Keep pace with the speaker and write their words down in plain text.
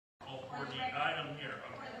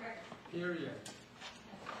Period.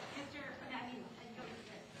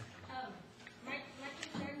 My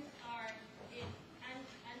concerns are if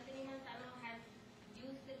Anthony Manzano has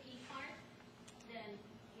used the key card, then,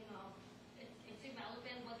 you know, it's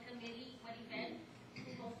irrelevant what committee, what event,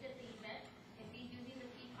 who hosted the event. If he's using the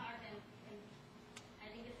key card, and I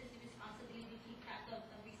think it's his responsibility to keep track of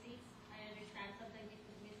the receipts. I understand sometimes he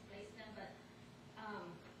could misplace them, but,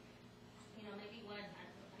 you know, maybe one, I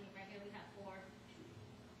mean, right here we have 4.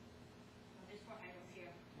 There's 4 items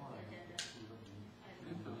here on the agenda.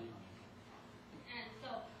 And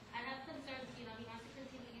so I have concerns, you know, he wants to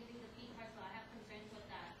continue using the key card, so I have concerns with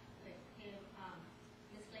that, with him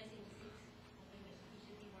misplacing receipts. I think he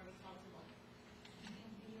should be more responsible.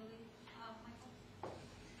 Michael?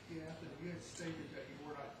 Yeah, Anthony, you had stated that you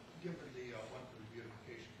were not given the one for the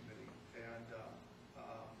beautification committee, and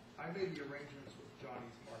I made the arrangements with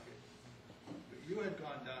Johnny's Market, but you had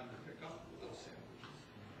gone down to pick up those sandwiches,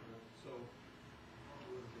 so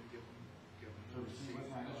you would have been given The receipt was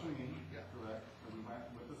handed to me, Yeah. correct, and we went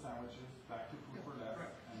with the sandwiches back to Food for Less,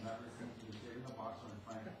 correct. and that receipt is here in the box on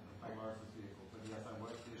Frank Lars's vehicle. But yes, I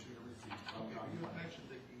was issued a receipt from Okay, Johnny you had Frank. mentioned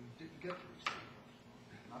that you didn't get the receipt.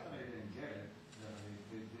 Not that I didn't get it, that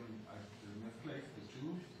they didn't, I misplaced the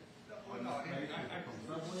tubes. Well, no, From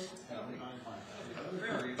Subway, and from Johnny Frank.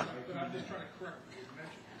 Very, but I'm just trying to correct what you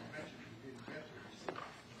mentioned. You mentioned you didn't get the receipt.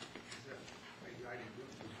 Is that, maybe I didn't do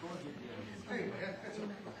it. Anyway, that's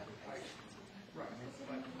okay. Right,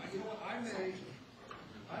 but you know what, I may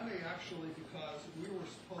actually, because we were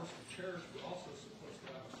supposed to, chairs were also supposed to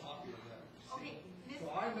have a copy of that receipt. Okay, So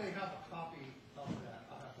I may have a copy of that.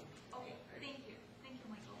 I'll have to. Okay, thank you,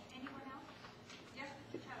 Michael. Anyone else? Yes,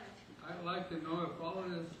 Mr. Chavez. I'd like to know if all of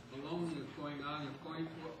this baloney that's going on is going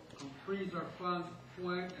to freeze our funds,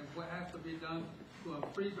 when and what has to be done to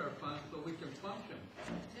freeze our funds so we can function.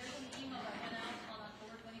 There's an email that went out on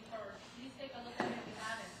October 21st. Please take a look at it if you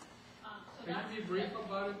haven't. So Can you be brief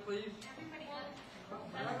about it, please? Everybody else.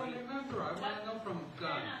 I don't remember. I want to know from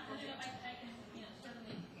Gunn. I can,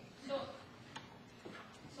 certainly.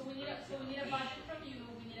 So we need a budget from you.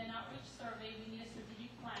 We need an outreach survey. We need a strategic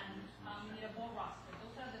plan. We need a board roster.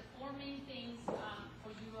 Those are the 4 main things for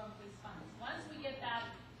you on these funds. Once we get that,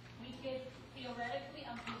 we could theoretically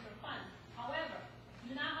unfreeze our funds. However,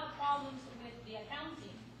 you now have problems with the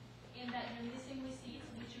accounting in that you're missing receipts,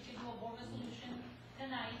 which you could do a board resolution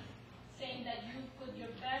tonight, saying that you put your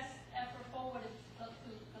best effort forward to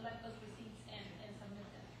collect those receipts and submit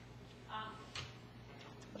them.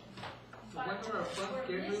 So when are our funds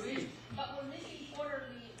get released? But we're missing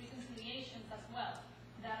quarterly reconciliations as well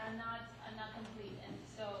that are not complete. And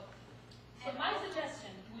so my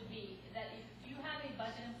suggestion would be that if you have a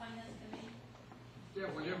budget and finance committee, Yeah,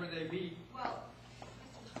 whenever they meet. Well,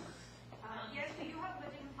 yes, we do have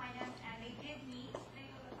budget and finance, and they did meet a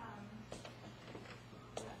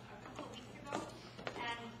couple of weeks ago,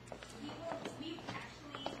 and we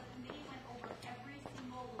actually, the committee went over every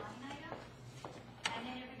single line item, and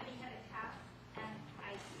then everybody had a task, and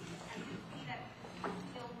I do see that we're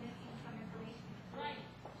still missing some information. right,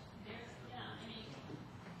 there's, I mean,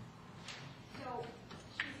 So,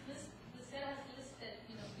 the set has listed,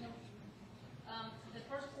 the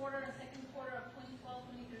first quarter and second quarter of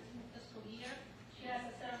 2012-2013 fiscal year. She has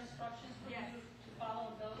a set of instructions for Yes. you to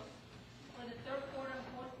follow those. For the third quarter and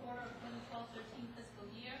fourth quarter of 2012-13 fiscal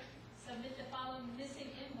year, submit the following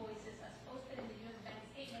missing invoices as posted in the U.S. bank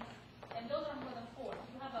statement, and those are more than 4.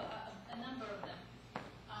 You have a number of them.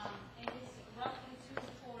 And it's roughly 2,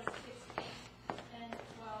 4, 6, 8, 10,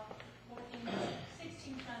 12, 14,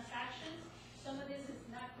 16 transactions. Some of this is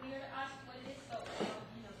not clear to us what it is, so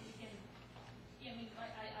you can.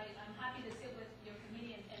 I'm happy to sit with your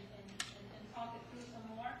committee and talk it through some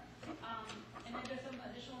more. And then there's some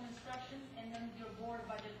additional instructions, and then your board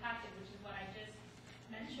budget packet, which is what I just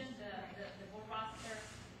mentioned, the board roster,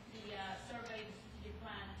 the survey, the strategic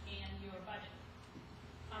plan, and your budget.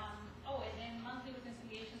 And then monthly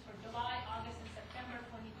reconciliations for July, August, and September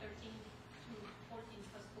 2013 to 14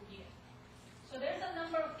 fiscal year. So there's a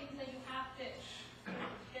number of things that you have to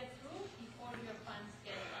get through before your funds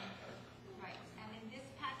get unfrozen. right, and in this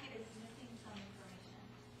packet is missing some information.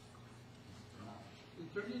 Is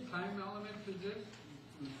there any time element to this?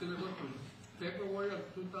 It's going to go from February of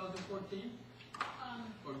 2014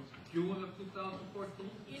 or June of 2014?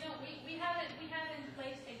 We haven't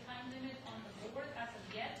placed a time limit on the board as of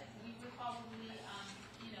yet. We will probably,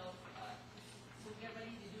 we'll get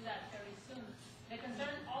ready to do that very soon. The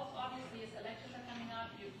concern also obviously is elections are coming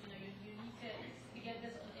up. You need to get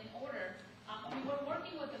this in order. We're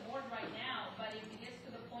working with the board right now, but if it gets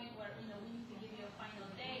to the point where we need to give you a final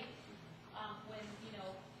date when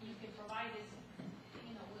you can provide this,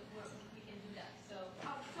 we're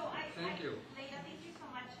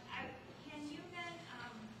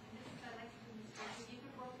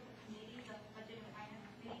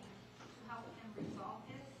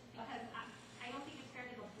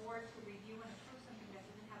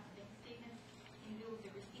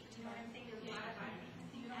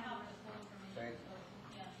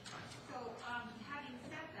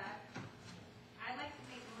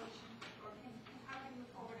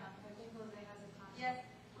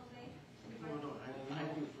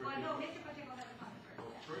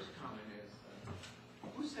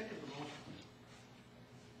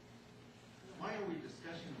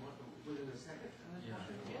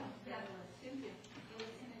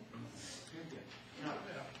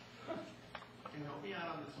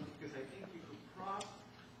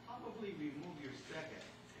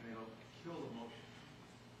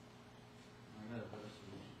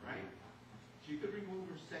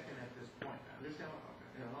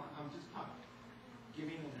understand, I'm just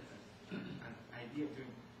giving an idea to,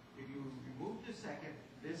 if you remove the second,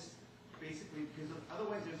 this basically, because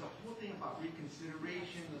otherwise there's a whole thing about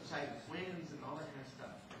reconsideration, the side wins and all that kind of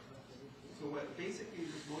stuff. So what basically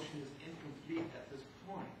this motion is incomplete at this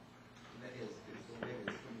point, that is the way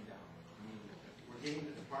that it's coming down. I mean, we're getting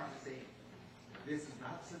the department saying, this is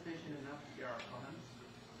not sufficient enough to get our funds.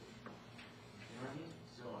 You know what I mean?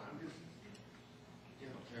 So I'm just,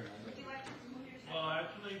 Would you like to move your second? Well,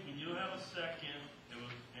 actually, we do have a second. It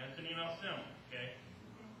was Anthony Manzano, okay?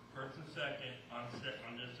 First and second on this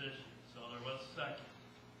issue. So there was a second,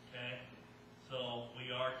 okay? So we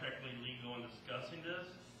are technically legal in discussing this.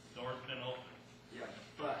 Door's been open. yeah,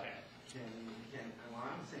 but Okay. and what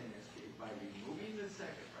I'm saying is, by removing the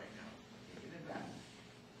second right now, taking it back,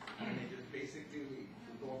 and it just basically we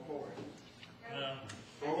go forward. Yeah.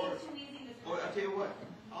 Or, That's too easy, Mr. or I'll tell you what,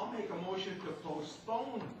 I'll make a motion to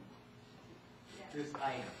postpone this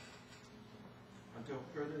item until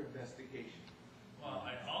further investigation. Well,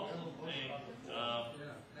 I also think,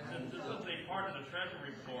 since this is a part of the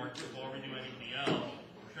treasury report, before we do anything else,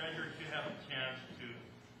 the treasurer should have a chance to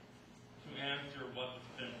answer what's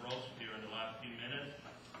been broached here in the last few minutes,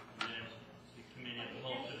 and then the committee as a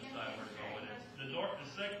whole should decide where to go with it. The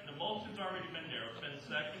motion's already been there, it's been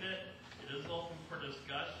seconded, it is open for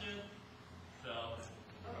discussion, so.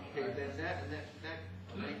 Okay, then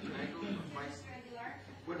can I go to my, Mr. Aguilar?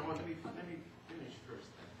 wait, no, let me finish first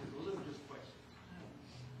then, because those are just questions.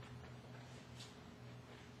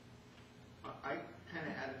 I kind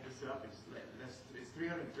of added this up, it's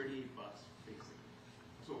 $338 basically,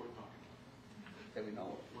 that's what we're talking about. That we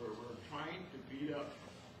know of. We're trying to beat up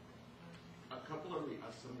a couple of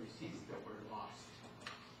some receipts that were lost.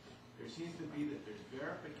 There seems to be that there's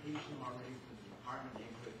verification already from the department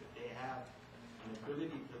neighborhood that they have an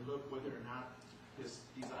ability to look whether or not these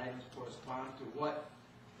items correspond to what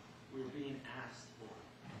we're being asked for.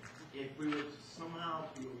 If we were to somehow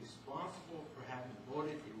feel responsible for having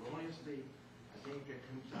voted erroneously, I think it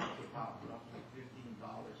comes out to about roughly $15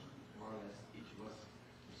 more or less each of us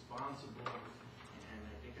responsible, and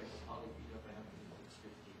I think I should probably beat up after it's $15.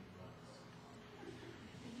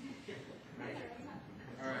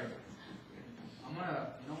 All right. I'm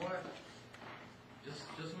gonna, you know what? Just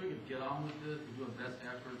so we can get on with this, we're doing best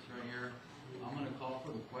efforts right here. I'm gonna call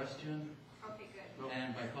for the question, Okay, good.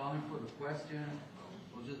 and by calling for the question,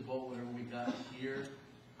 we'll just vote whatever we got here.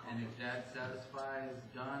 And if that satisfies,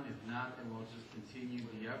 done. If not, then we'll just continue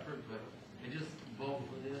the effort. But just vote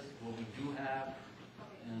for this, what we do have.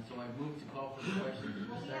 And so I move to call for the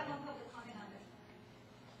question. Well, we have Second. one public comment on this.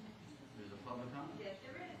 There's a public comment? Yes,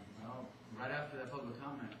 there is. Well, right after that public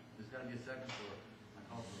comment, there's gotta be a second for it. I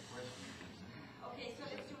call for the question. Okay, so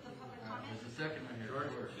let's do the public comment. There's a second right here.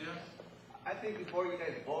 George. Yes. I think before you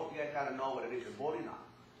guys vote, you guys gotta know what it is you're voting on.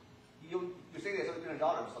 You're saying there's $7 million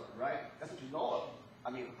or something, right? That's what you know of. I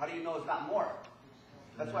mean, how do you know it's not more?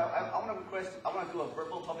 That's why I want to request, I want to do a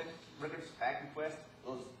verbal public records act request,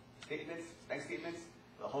 those statements, bank statements,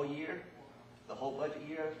 the whole year, the whole budget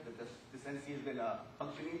year that this NC has been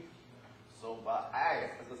functioning. So I,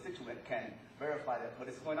 as a constituent, can verify that what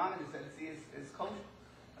is going on in this NC is kosher.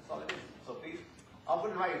 That's all it is. So please, I'll put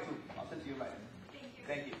it in writing too. I'll send to you in writing. Thank you.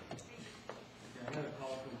 Thank you. Okay, I got a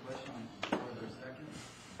call for the question on further second.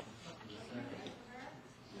 Second.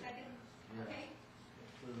 Second. Yeah. Okay.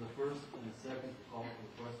 So the first and the second to call for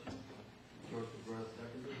the question. George Cabrera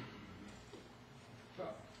seconded. So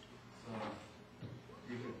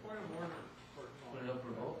you could Point of order. put it up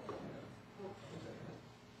for vote.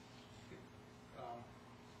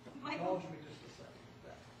 Indulge me just a second.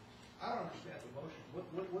 I don't understand the motion. What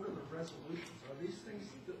are the resolutions? Are these things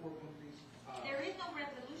that were when these? There is no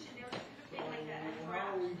resolution. There was something like that.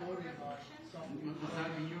 How are we voting on something?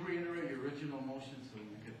 Can you reiterate your original motion so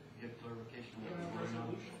we could get clarification on what we're voting on?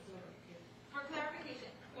 Resolution. For clarification,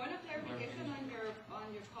 Point of clarification on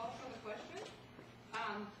your call for the question.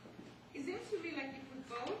 It seems to me like if we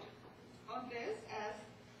vote on this, as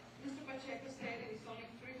Mr. Pacheco stated, it's only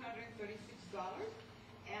 $336.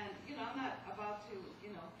 And, I'm not about to,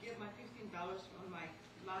 give my $15 on my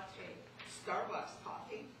latte Starbucks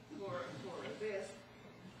coffee for this.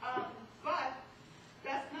 But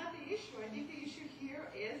that's not the issue. I think the issue here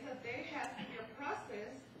is that there has to be a process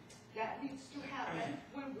that needs to happen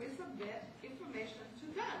when we submit information to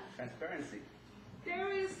them. Transparency. There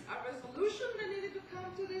is a resolution that needed to come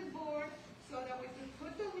to this board so that we can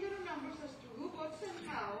put the little numbers as to who votes and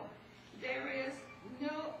how. There's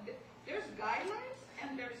guidelines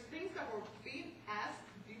and there's things that were being asked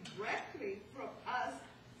directly from us,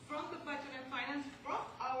 from the budget and finance, from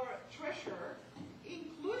our treasurer,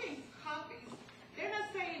 including copies. They're not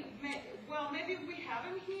saying, well, maybe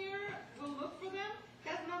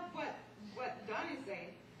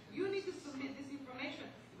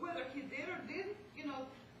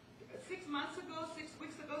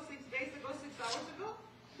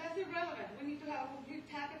irrelevant. We need to have a complete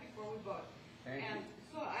packet before we vote. Thank And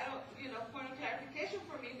so I don't, point of clarification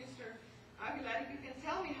for me, Mr. Aguilar, if you can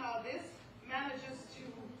tell me how this manages to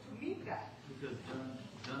meet that. Because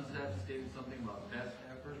John stated something about best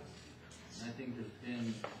efforts, and I think there's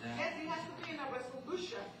been Yes, that, it has to be in a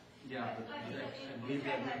resolution. yeah, but I believe that we've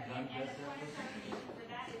done And best the point of efforts. clarification for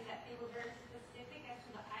that is that they were very specific as to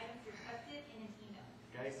the items requested in an email.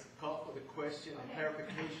 Guys, call for the question and Okay.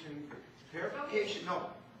 clarification. Clarification,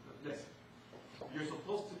 no, listen. You're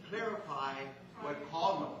supposed to clarify what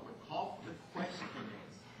call for the question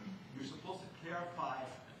is. You're supposed to clarify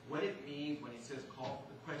what it means when he says call for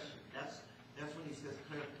the question. That's when he says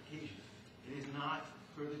clarification. It is not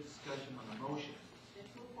further discussion on the motion. Let's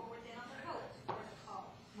move forward then on the vote for the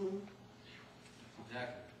call.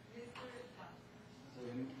 Exactly. Mr. Johnson. So,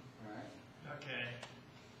 all right. Okay.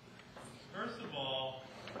 First of all,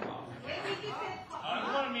 Wait, we can say call. I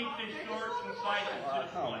want to make this short, concise, and to the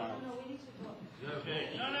point. No, we need to vote.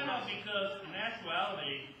 Okay, no, because in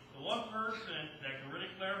actuality, the one person that can really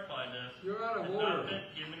clarify this You're out of has order. not been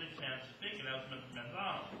given a chance to speak, and that was Mr.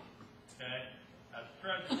 Manzano. Okay, as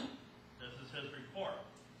treasurer, this is his report.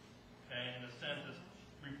 Okay, in a sense, this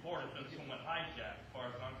report has been somewhat hijacked, as far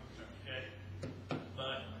as I'm concerned. Okay,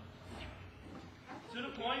 but to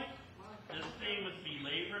the point, this thing was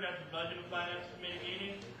belabored at the Budget and Finance Committee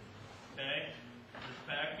meeting. Okay, this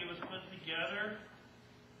packet was put together.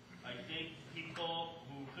 I think people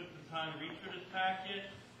who took the time to read through this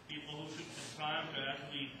packet, people who took the time to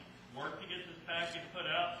actually work to get this packet put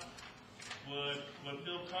out, would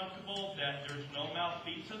feel comfortable that there's no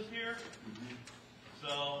malfeasance here. So,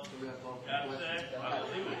 So we have to call for the that question. said, I will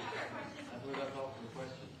leave it. That's what we got to call for the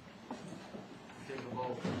question. Take a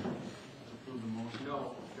vote to approve the motion.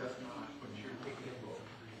 No, that's not what you're taking a vote.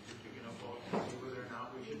 You're taking a vote to see whether or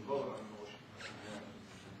not we should vote on the motion.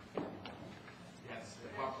 Yes,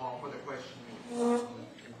 if I call for the question,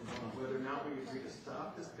 whether or not we agree to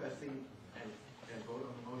stop discussing and vote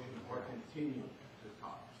on the motion or continue to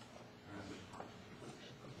talk.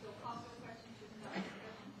 So call for the question to start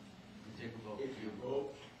discussion. You take a vote. If you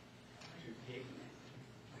vote to take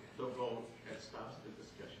the vote, that stops the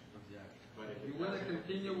discussion. Exactly. But if You it want to doesn't,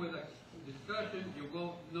 continue with the discussion, you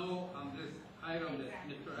vote no on this item that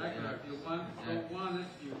Mr. Aguilar, if you don't want it,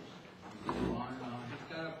 you Go on and on. just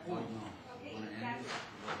got a point. No. Okay, Want to end that's,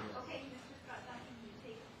 it? okay, Mr. Scott Johnson, you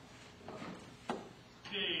take the vote.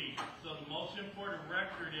 Okay, so the motion for the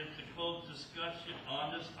record is to close discussion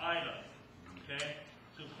on this item. Okay?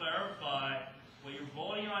 To clarify, what you're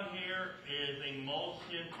voting on here is a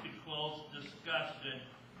motion to close discussion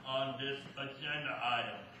on this agenda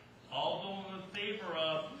item. All those in favor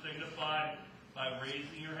of signify by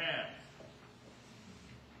raising your hand.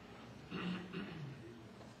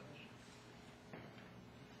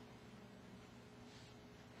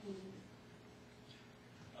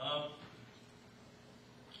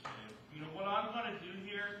 You know what I'm going to do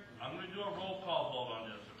here? I'm going to do a roll call vote on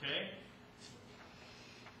this, okay?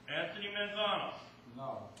 Anthony Manzano.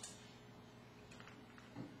 No.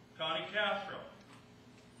 Connie Castro.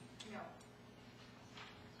 No.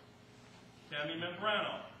 Tammy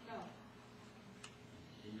Membrano. No.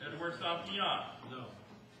 Edward Santillan. No.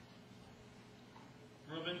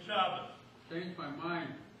 Ruben Chavez. Change my mind,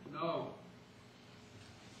 no.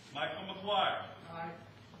 Michael McGuire. Aye.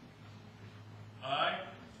 Aye.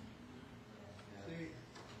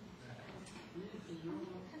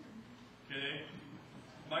 Okay.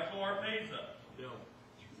 Michael Arpeza. No.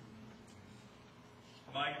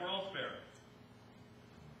 Mike Roseberry.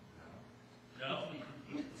 No?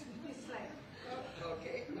 It's like,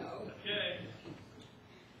 okay, no. Okay.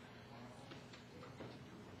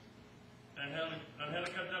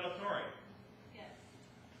 Angelica De La Torre. Yes.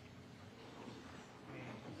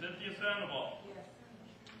 Cynthia Sandoval. Yes.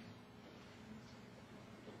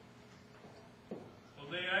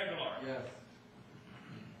 Jose Aguilar. Yes.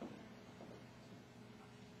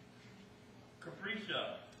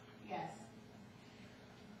 Capricia. Yes.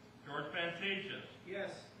 George Fantasius.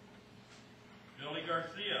 Yes. Billy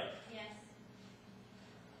Garcia. Yes.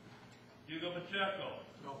 Hugo Pacheco.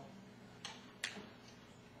 No.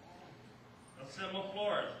 Asimo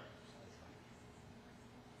Flores.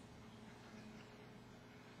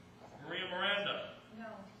 Maria Miranda. No.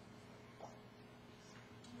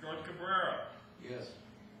 George Cabrera. Yes.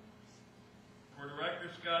 For Director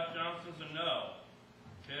Scott Johnson's a no.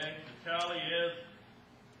 Okay, the tally is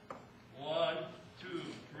 1, 2,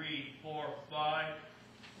 3, 4, 5,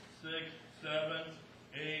 6, 7,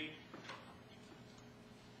 8,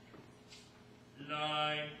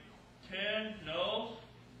 9, 10 no's.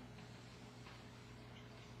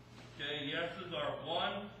 Okay, yeses are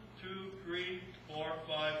 1, 2, 3, 4,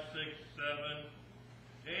 5, 6, 6, 7,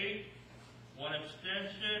 8. One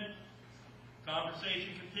abstention.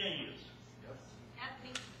 Conversation continues.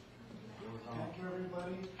 Anthony. Thank you,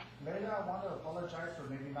 everybody. Leila, I want to apologize for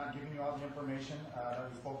maybe not giving you all the information that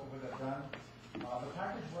we spoke of it at done. The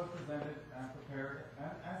package was presented and prepared,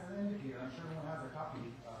 and as indicated, I'm sure everyone has a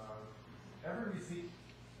copy. Every receipt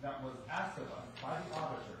that was asked of us by the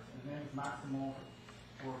auditor, his name is Maximo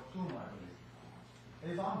Fortuna, I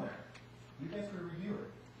believe, is on there. You guys could review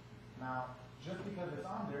it. Now, just because it's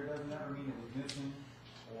on there doesn't ever mean it was missing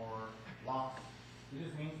or lost. It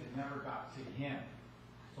just means it never got to him.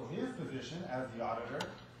 So his position as the auditor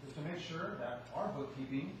is to make sure that our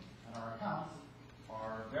bookkeeping and our accounts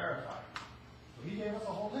are verified. So he gave us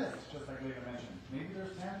a whole list, just like Leila mentioned. Maybe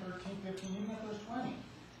there's 10, 13, 15, even if there's 20.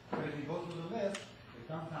 But if you go through the list, it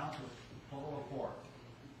comes down to a total of 4.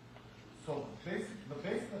 So the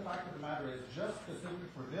basic fact of the matter is just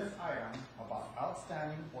specific for this item about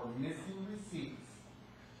outstanding or missing receipts.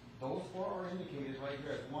 Those 4 are indicated right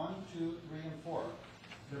here as 1, 2, 3, and 4.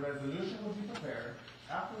 The resolution will be prepared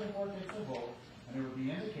after the board takes a vote, and it will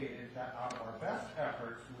be indicated that out of our best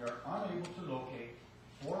efforts, we are unable to locate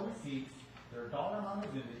 4 receipts. Their dollar amount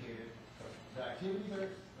is indicated, the activity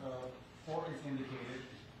for is indicated,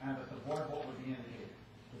 and that the board vote would be indicated.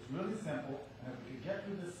 It's really simple, and if we could get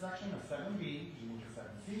through this section of 7B, we move to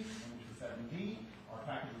 7C, we move to 7D, our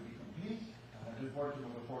package would be complete, and then this board can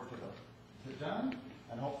move forward to done,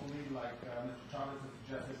 and hopefully, like Mr. Chavez has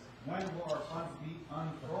suggested, when will our funds be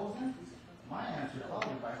unfrozen? My answer is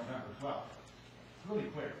probably by November 12th. It's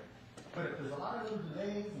really quick. But if there's a lot of little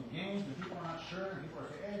delays and games and people are not sure and people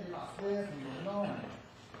are saying, hey, they lost this and you don't know, and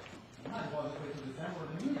you might as well just wait till December or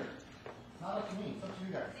the New Year. It's not up to me. It's up to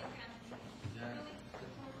you guys.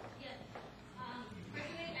 Yes.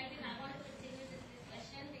 Personally, I do not want to continue this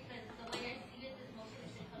discussion because the way I see it, this motion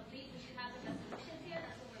is incomplete. We should have the resolutions here.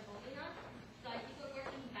 That's what we're voting on. So I think we're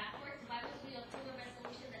working backwards. Why would we approve a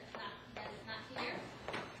resolution that is not here?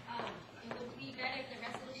 It would be better if the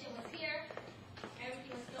resolution was here.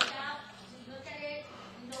 Everything was filled out. We look at it.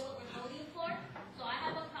 We know what we're voting for. So I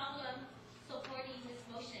have a problem supporting this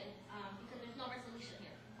motion because there's no resolution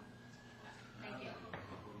here. Thank you.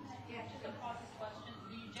 Yeah, just a process question.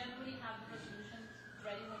 Do you generally have the resolution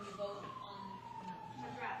ready when you vote on A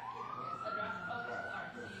draft. a draft? Oh, all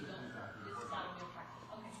right, so you don't, this is out of your practice,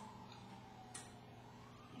 okay.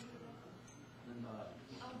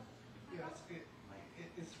 Yeah,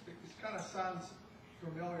 it kind of sounds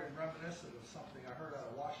familiar and reminiscent of something I heard out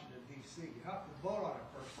of Washington, D.C. You have to vote on it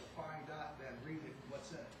first to find out, then read it, what's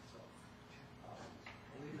in it. So, I'll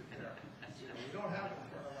leave it there. You know, we don't have it in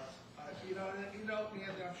front of us.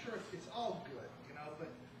 I'm sure it's all good, but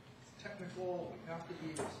it's technical. We have to be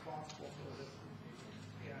responsible for this.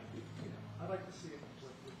 And, I'd like to see it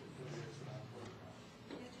what it is that I'm voting on.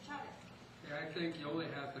 Mr. Chavez. Yeah, I think Yoli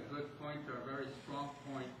has a good point, or a very strong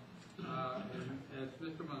point. And as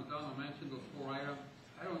Mr. Manzano mentioned, those 4 items,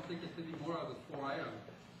 I don't think it's any more of those 4 items.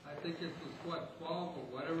 I think it's 12 or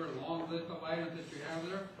whatever long list of items that you have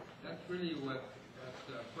there. That's really that's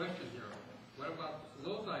the question here. What about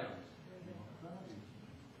those items?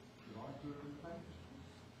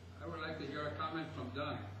 I would like to hear a comment from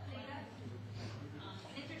Dunn.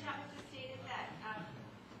 Mr. Chavez has stated that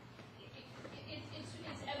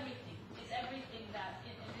It's everything. It's everything that,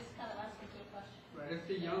 and this kind of answers your question. Right, let's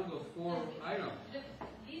see young those 4 items.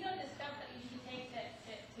 These are the steps that you should take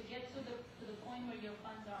to get to the point where your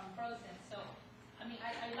funds are unfrozen. So, I mean,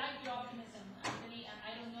 I like your optimism, Anthony, and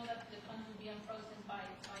I don't know that the funds will be unfrozen by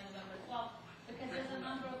November 12th, because there's a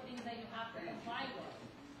number of things that you have to comply with.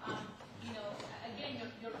 Again,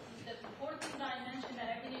 the 4 things that I mentioned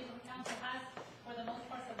that every neighborhood council has, for the most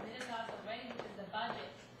part, submitted to us already, which is the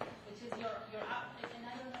budget, which is your and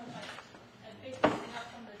I don't know if I picked something up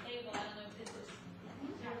from the table. I don't know if this is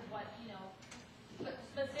what, but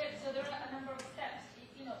so there are a number of steps.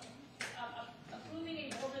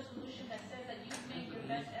 Approving a board resolution that says that you've made your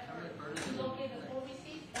best effort to locate the 4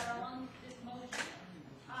 receipts that are on this motion.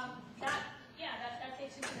 That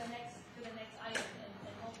takes you to the next item,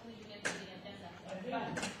 and hopefully you get to the agenda.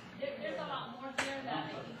 But there's a lot more here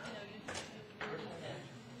that I think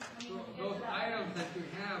Those items that you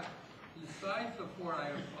have, besides the 4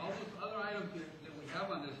 items, all those other items that we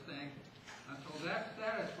have on this thing, until that's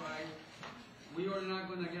satisfied, we are not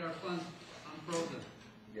going to get our funds unfrozen.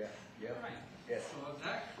 Yeah. Right. Yes. So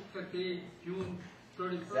that could be June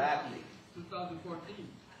 31st, Exactly. 2014.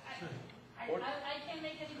 I can't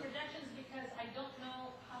make any projections because I don't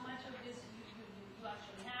know how much of this you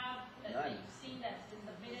actually have, that you've seen that's been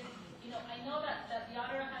submitted. I know that the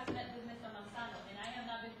auditor has met with Mr. Manzano, and I have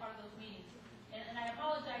not been part of those meetings. And I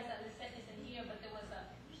apologize that Lisette isn't here, but there was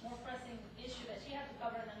more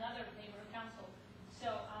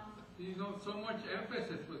so much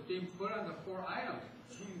emphasis was being put on the 4 items.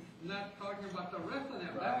 He's not talking about the rest of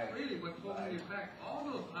them. Right. That's really what's holding you back, all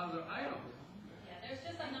those other items. Yeah, there's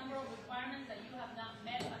just a number of requirements that you have not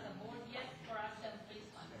met as a board yet for us to increase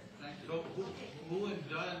funding. Thank you. So who in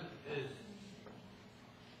Dunn is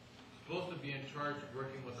supposed to be in charge of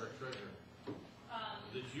working with our treasurer?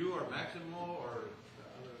 Is it you or Maximo or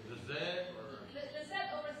Lizette or?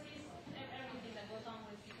 Lizette oversees everything that goes on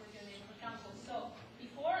with your neighborhood council. So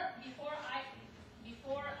before I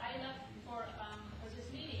left for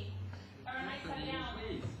this meeting, her and I sat down.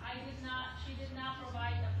 She did not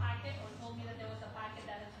provide a packet or told me that there was a packet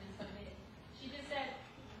that has been submitted. She just said,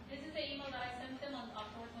 this is the email that I sent them on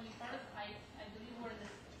October 21st. I believe we're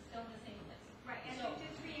still in the same place. Right, and So- to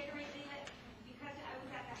just reiterate, Leila, because I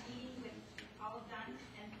was at that meeting with all of them,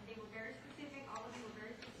 and they were very specific, all of you were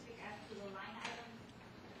very specific as to the line items.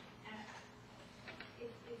 And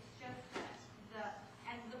it's just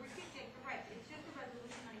and the receipt, you're right, it's just a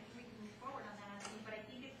resolution, and I think we can move forward on that, Anthony, but I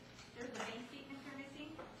think there's the bank statements are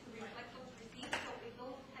missing to reflect those receipts, so if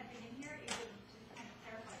those had been in here, it would just kind of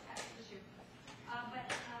clarify that issue.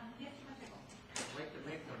 Yes, Pacheco. I'd like to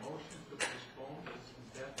make the motion to postpone this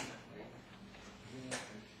indefinitely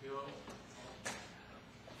until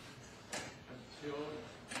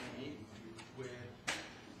we meet with,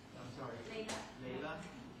 Leila.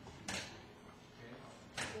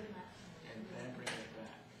 Okay, and then bring it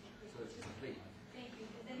back, so it's complete. Thank you.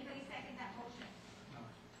 Does anybody second that motion?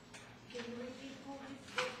 Can you repeat who is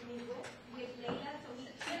speaking with? With Leila, so we.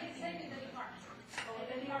 Second, the department.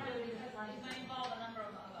 The department is going to involve a number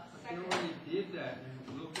of us. You already did that,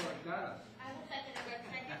 and look where it got us. I will second it.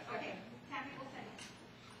 Okay, Tammy will second.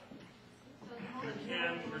 So the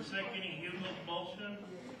motion We're seconding Hugo's motion.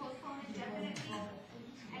 to postpone indefinitely,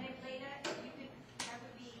 and if Leila, you could, that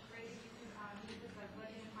would be great if you could, meet with the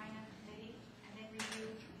budget and finance committee, and then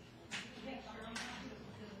review.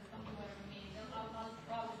 I'll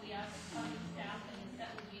probably ask some staff and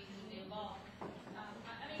that would be involved.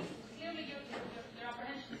 I mean, clearly your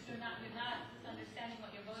apprehension is you're not understanding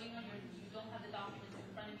what you're voting on, you don't have the documents in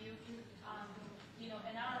front of you.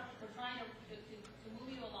 And we're trying to move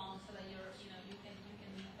you along so that you can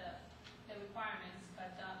meet the requirements,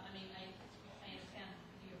 but, I understand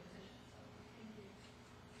your position.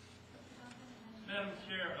 Madam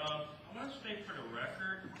Chair, I want to state for the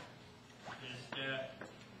record is that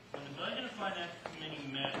when the Budget and Finance Committee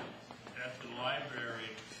met at the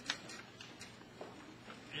library,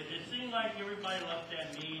 it seemed like everybody left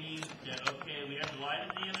that meeting that, okay, we have the light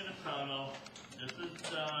at the end of the tunnel, this is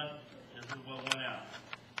done, this is what went out.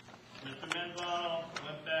 Mr. Manzano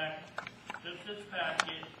went back, took this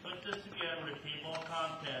package, put this together with a table of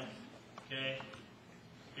contents, okay,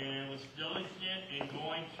 and was diligent in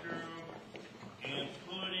going through and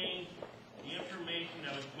including the information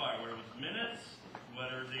that was required, whether it was minutes,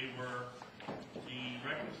 whether they were the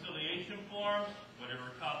reconciliation forms, whether they were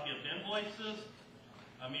a copy of invoices.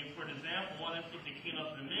 I mean, for example, one of the things that came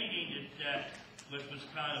up in the meeting is that, which was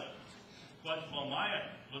kind of questionable on my end,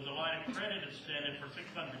 was a line of credit extended for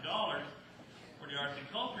 $600 for the Arts and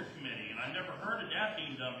Culture Committee, and I never heard of that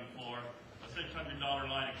being done before, a $600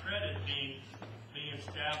 line of credit being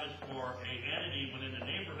established for a entity within the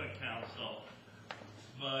neighborhood council.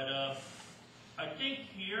 But I think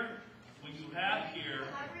here, what you have here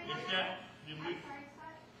is that,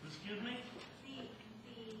 excuse me? The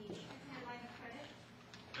line of credit?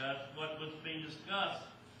 That's what was being discussed,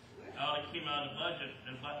 how it came out of the budget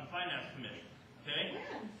and finance committee, okay?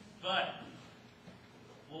 But,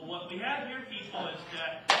 well, what we have here, people, is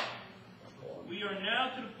that we are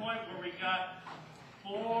now to the point where we got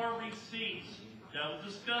 4 receipts that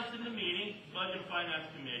was discussed in the meeting, Budget and Finance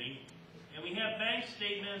Committee, and we have bank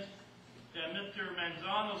statements that Mr.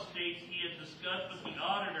 Manzano states he has discussed with the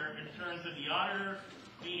auditor in terms of the auditor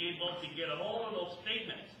being able to get a hold of those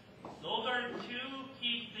statements. Those are 2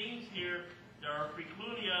 key things here that are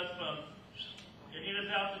precluding us from getting us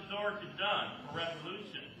out the door to done for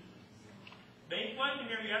resolution. Main question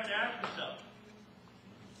here you have to ask yourself,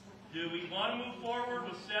 do we want to move forward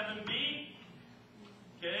with 7B?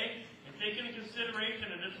 Okay, and take into consideration,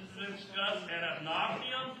 and this has been discussed ad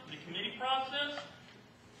nauseum, the committee process.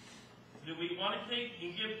 Do we want to take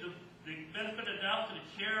and give the benefit of the doubt to the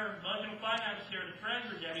chair, budget and finance chair, the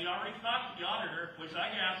treasurer, that he already talked to the auditor, which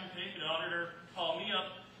I can ask him to take, the auditor called me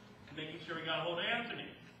up, making sure we got a hold of Anthony.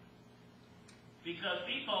 Because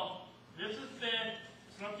people, this has been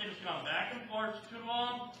something that's gone back and forth too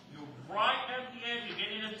long. You're right at the edge of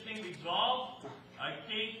getting this thing resolved. I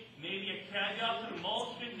think maybe a caveat to the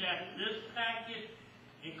motion that this packet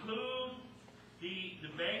include the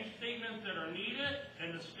bank statements that are needed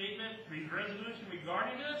and the statement, the resolution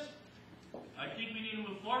regarding this. I think we need to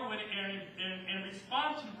move forward with it, and in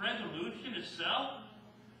response to the resolution itself,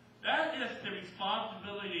 that is the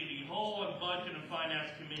responsibility of the whole Budget and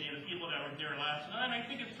Finance Committee and the people that were there last night. And I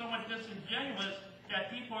think it's somewhat disingenuous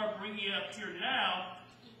that people are bringing it up here now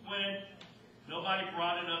when nobody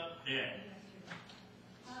brought it up then.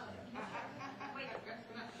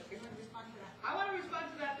 I want to respond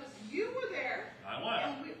to that because you were there. I was.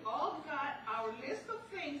 And we all got our list of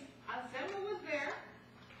things. Anselmo was there.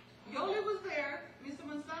 Yoli was there. Mr.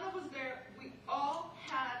 Manzano was there. We all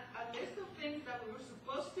had a list of things that we were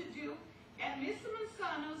supposed to do. And Mr.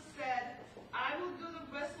 Manzano said, I will do the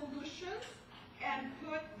resolutions and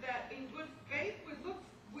put that in good faith. We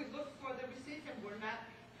look for the receipts and we're not.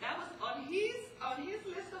 That was on his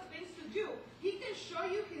list of things to do. He can show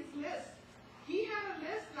you his list. He had a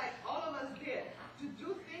list like all of us did to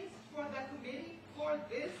do things for the committee for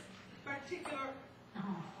this particular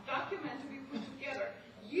document to be put together.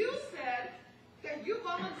 You said that you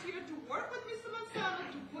volunteered to work with Mr. Manzano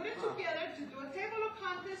to put it together, to do a table of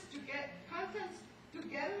contents, to get contents, to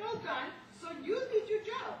get it all done. So you did your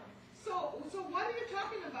job. So what are you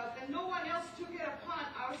talking about? That no one else took it upon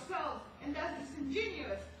ourselves, and that's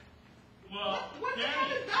disingenuous. Well, What the hell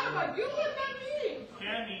is that about? You were not meeting.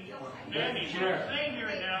 Candy, what I'm saying here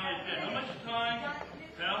now is that how much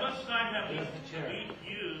time have we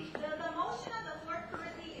used? The motion on the floor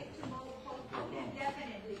currently is to postpone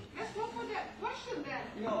indefinitely. Let's go for that question then.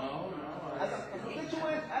 You know, as a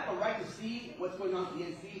constituent, I have a right to see what's going on at the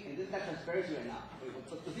ESNC, and this is not transparency right now.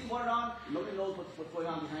 Because we voted on, nobody knows what's going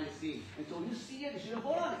on behind the scenes. And so when you see it, you shouldn't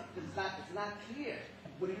vote on it, because it's not clear.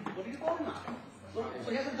 What are you voting on? So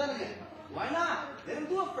he hasn't done it yet. Why not? Let him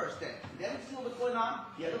do it first then. Let him see what's going on.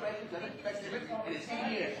 He has a right to let it affect him, and it's 2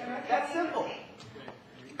 years. That's simple.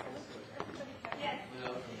 Yes.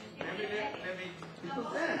 Let me, The motion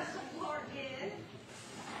on the floor is.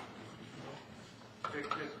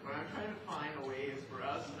 because what I'm trying to find a way is for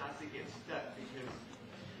us not to get stuck, because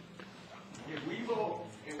if we vote,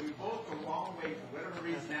 and we vote the wrong way, for whatever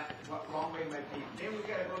reason that, what wrong way might be, then we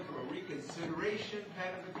gotta go through a reconsideration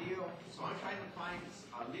kind of a deal. So I'm trying to find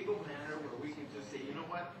a legal manner where we can just say, you know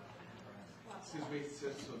what? Since we,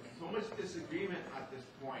 so much disagreement at this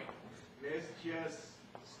point, let's just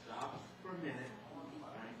stop for a minute,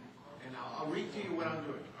 right? And I'll read to you what I'm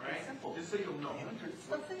doing, all right? Just so you'll know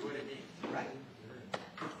what it means. Right.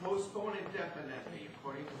 To postpone indefinitely,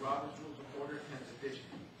 according to Robert's Rules of Order 10th edition.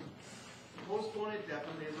 Postpone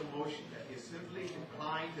indefinitely is a motion that is simply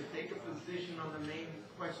inclined to take a position on the main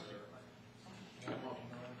question.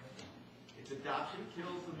 Its adoption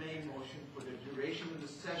kills the main motion for the duration of the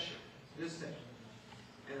session, this session,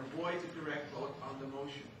 and avoids a direct vote on the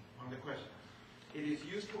motion, on the question. It is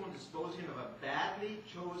useful in disposing of a badly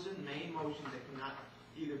chosen main motion that cannot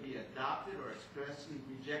either be adopted or expressly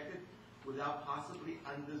rejected without possibly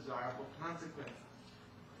undesirable consequences.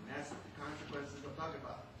 And that's the consequences I'm talking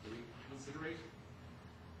about, the reconsideration.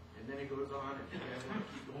 And then it goes on, and if you guys want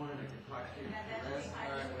to keep going, I can talk to you the rest.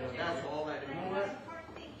 That's all that it is.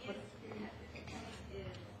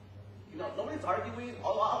 You know, nobody's arguing.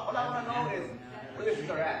 All I want to know is where the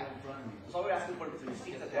receipts are at. So we're asking for the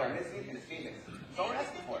receipts that they are missing and the statements. That's all we're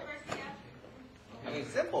asking for. I mean,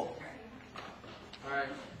 simple. All right.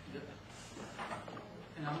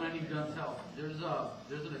 And I'm gonna need Dunn's help. There's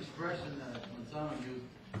an expression that Manzano used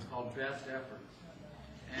called best efforts.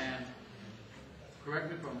 And correct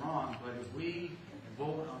me if I'm wrong, but if we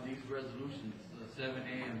vote on these resolutions,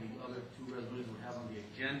 7A and the other two resolutions we have on the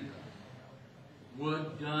agenda,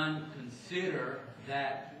 would Dunn consider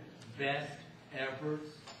that best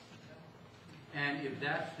efforts? And if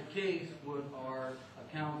that's the case, would our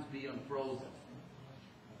accounts be unfrozen?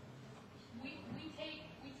 We take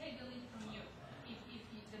the lead from you.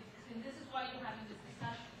 And this is why you're having this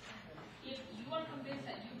discussion. If you are convinced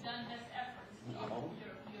that you've done best efforts,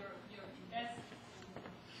 your best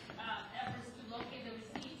efforts to locate the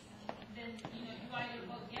receipts, then you either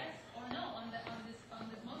vote yes or no on this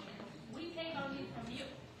motion. We take our lead from you.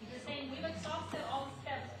 If you're saying we've exhausted all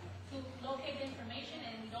steps to locate the information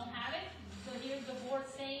and we don't have it, so here's the board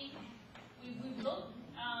saying we've looked,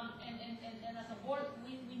 and as a board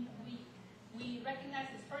we recognize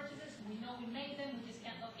these purchases, we know we made them, we just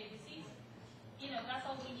can't locate receipts. That's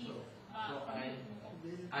all we need.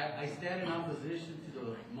 I stand in opposition to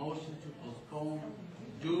the motion to postpone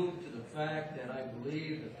due to the fact that I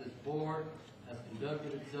believe that this board has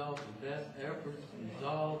conducted itself with best efforts to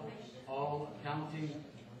resolve all accounting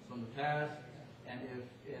from the past, and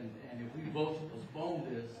if we vote to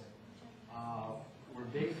postpone this, we're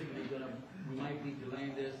basically we might be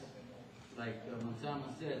delaying this, like Manzano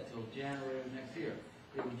said, till January of next year.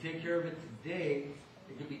 If we take care of it today,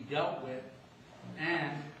 it could be dealt with,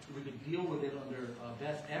 and we could deal with it under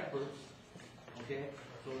best efforts, okay?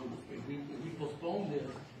 So if we postpone this,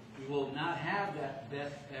 we will not have that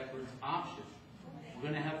best efforts option. We're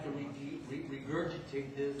gonna have to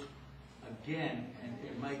regurgitate this again, and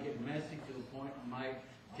it might get messy to the point it might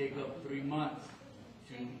take up 3 months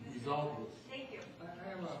to resolve this. Thank you. I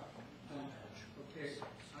have a, okay,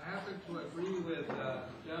 I happen to agree with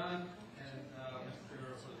John and Mr.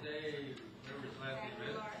 Jose, whatever his last name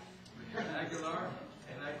is, Aguilar,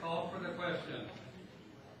 and I call for the question.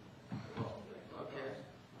 Okay.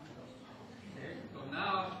 Okay, so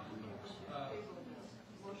now,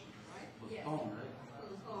 Postpone, right?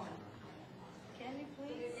 Can we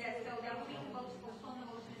please? Yes, so that will be the vote to postpone the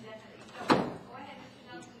motion indefinitely. So, go ahead, Mr.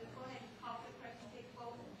 Nelson, go ahead, call for the question, take the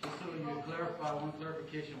vote. Just so you clarify, one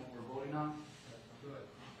clarification, what we're voting on, good.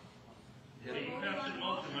 So you have to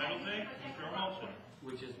motion, right, Jose? It's your motion.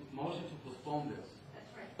 which is motion to postpone this. That's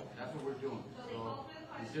right. That's what we're doing. So they vote for the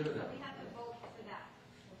question, consider so that. we have to vote for that.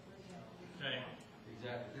 Okay.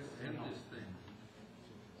 Exactly. This,